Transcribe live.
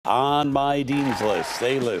On my Dean's List,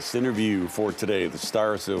 A-list interview for today. The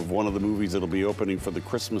stars of one of the movies that'll be opening for the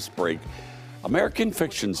Christmas break. American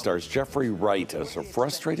Fiction stars Jeffrey Wright as a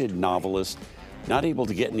frustrated novelist, not able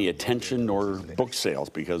to get any attention or book sales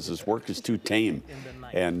because his work is too tame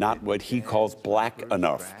and not what he calls black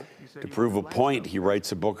enough. To prove a point, he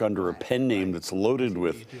writes a book under a pen name that's loaded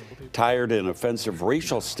with tired and offensive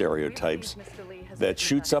racial stereotypes that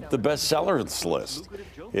shoots up the bestsellers list.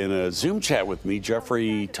 In a Zoom chat with me,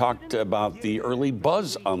 Jeffrey talked about the early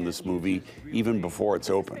buzz on this movie even before it's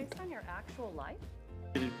opened.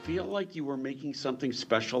 Did it feel like you were making something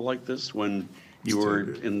special like this when you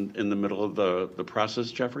were in the middle of the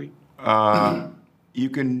process, Jeffrey? You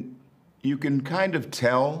can kind of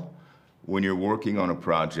tell when you're working on a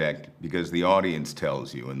project because the audience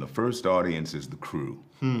tells you, and the first audience is the crew.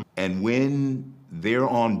 And when they're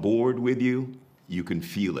on board with you, you can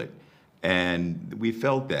feel it. And we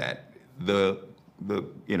felt that. The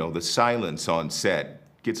silence on set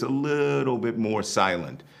gets a little bit more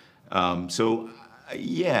silent.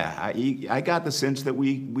 Yeah, I got the sense that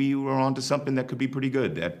we were onto something that could be pretty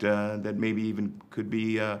good, that maybe even could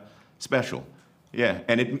be special. Yeah,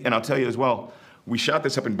 and I'll tell you as well, we shot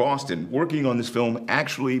this up in Boston. Working on this film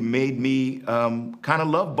actually made me kind of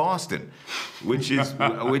love Boston, which is,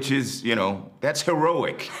 that's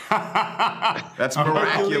heroic. That's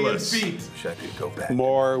miraculous.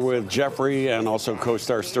 More with Jeffrey and also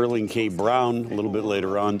co-star Sterling K. Brown a little bit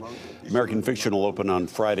later on. American Fiction will open on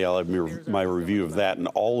Friday. I'll have my review of that and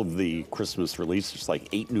all of the Christmas releases, like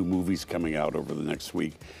 8 new movies coming out over the next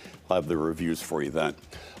week. I'll have the reviews for you then.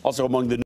 Also among the